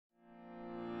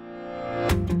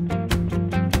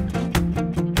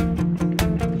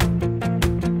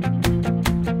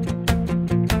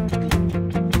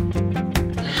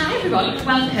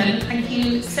Welcome, thank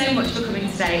you so much for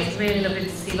coming today. It's really lovely to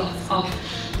see lots of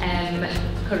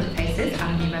current faces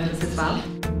and new members as well.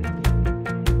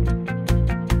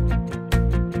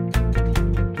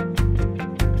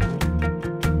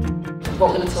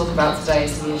 What we're going to talk about today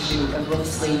is the issue of rough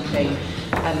sleeping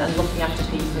and looking after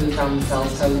people who found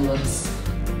themselves homeless.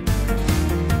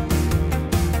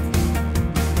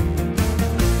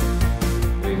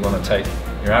 We want to take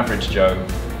your average Joe,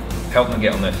 help them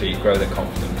get on their feet, grow their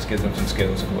confidence, give them some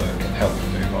skills at work and help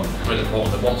them move on. It's really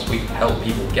important that once we help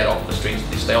people get off the streets,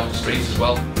 they stay off the streets as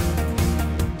well.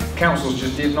 Councils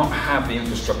just did not have the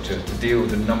infrastructure to deal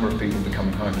with the number of people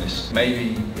becoming homeless.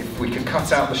 Maybe if we could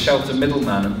cut out the shelter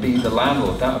middleman and be the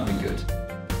landlord, that would be good.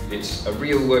 It's a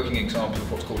real working example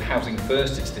of what's called housing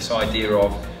first. It's this idea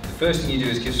of the first thing you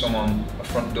do is give someone a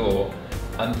front door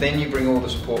and then you bring all the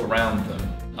support around them.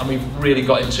 And we've really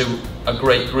got into a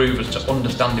great groove as to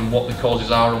understanding what the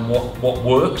causes are and what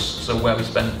works, so where we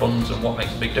spend funds and what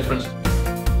makes a big difference.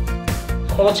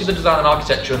 Quality of the design and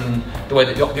architecture and the way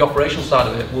that the operational side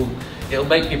of it it'll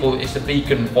make people, it's a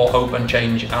beacon for hope and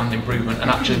change and improvement, and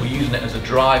actually we're using it as a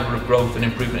driver of growth and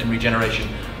improvement in regeneration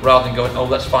rather than going, oh,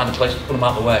 let's find a place to put them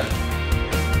out of the way.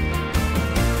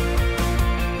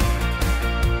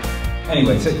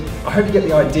 Anyway, so I hope you get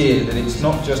the idea that it's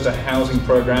not just a housing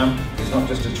programme, it's not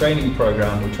just a training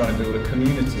programme, we're trying to build a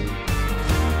community.